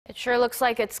It sure looks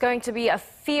like it's going to be a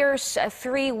fierce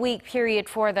 3-week period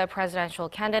for the presidential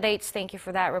candidates. Thank you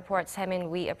for that report, Semin.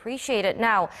 We appreciate it.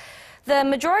 Now, the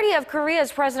majority of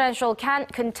Korea's presidential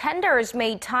contenders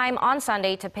made time on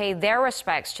Sunday to pay their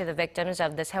respects to the victims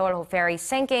of the Sewol-ho ferry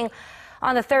sinking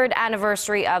on the 3rd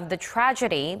anniversary of the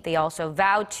tragedy. They also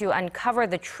vowed to uncover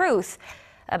the truth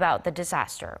about the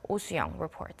disaster. Soo-young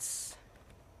reports.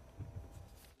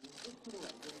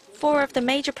 4 of the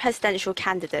major presidential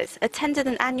candidates attended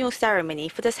an annual ceremony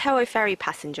for the Sewol ferry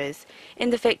passengers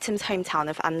in the victims' hometown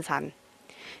of Ansan.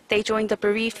 They joined the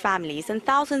bereaved families and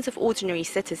thousands of ordinary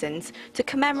citizens to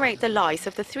commemorate the lives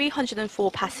of the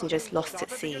 304 passengers lost at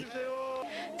sea.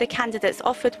 The candidates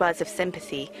offered words of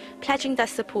sympathy, pledging their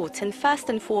support in first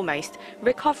and foremost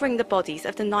recovering the bodies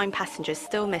of the 9 passengers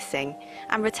still missing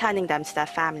and returning them to their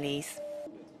families.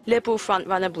 Liberal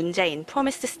frontrunner Moon Jae-in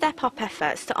promised to step up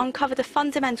efforts to uncover the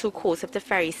fundamental cause of the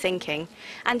ferry sinking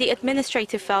and the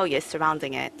administrative failures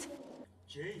surrounding it.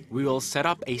 We will set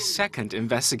up a second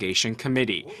investigation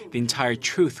committee. The entire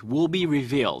truth will be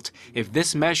revealed. If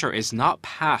this measure is not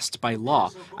passed by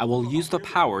law, I will use the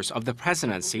powers of the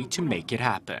presidency to make it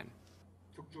happen.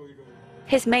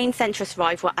 His main centrist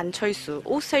rival An Chol-soo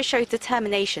also showed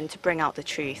determination to bring out the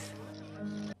truth.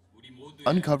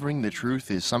 Uncovering the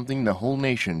truth is something the whole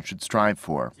nation should strive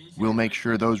for. We'll make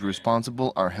sure those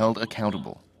responsible are held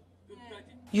accountable.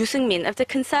 Yoo Seung-min of the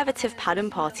Conservative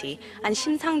Bareum Party and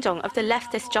Shin Sang-jung of the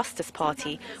Leftist Justice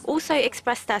Party also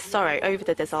expressed their sorrow over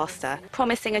the disaster,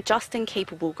 promising a just and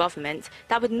capable government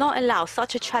that would not allow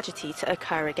such a tragedy to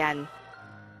occur again.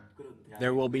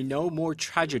 There will be no more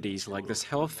tragedies like the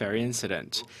Sewol ferry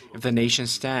incident. If the nation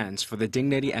stands for the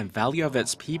dignity and value of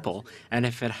its people, and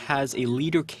if it has a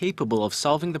leader capable of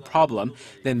solving the problem,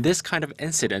 then this kind of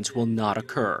incident will not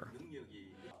occur.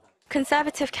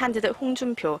 Conservative candidate Hong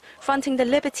Jun-pyo, fronting the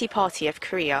Liberty Party of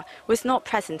Korea, was not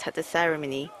present at the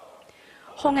ceremony.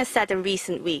 Hong has said in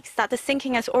recent weeks that the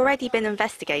sinking has already been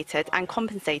investigated and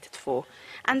compensated for,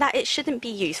 and that it shouldn't be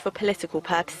used for political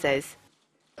purposes.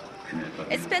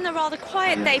 It's been a rather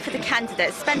quiet day for the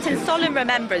candidates, spent in solemn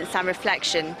remembrance and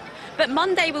reflection. But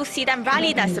Monday will see them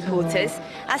rally their supporters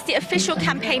as the official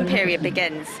campaign period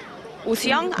begins.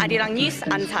 Soo-young, Arirang News,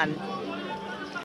 Ansan.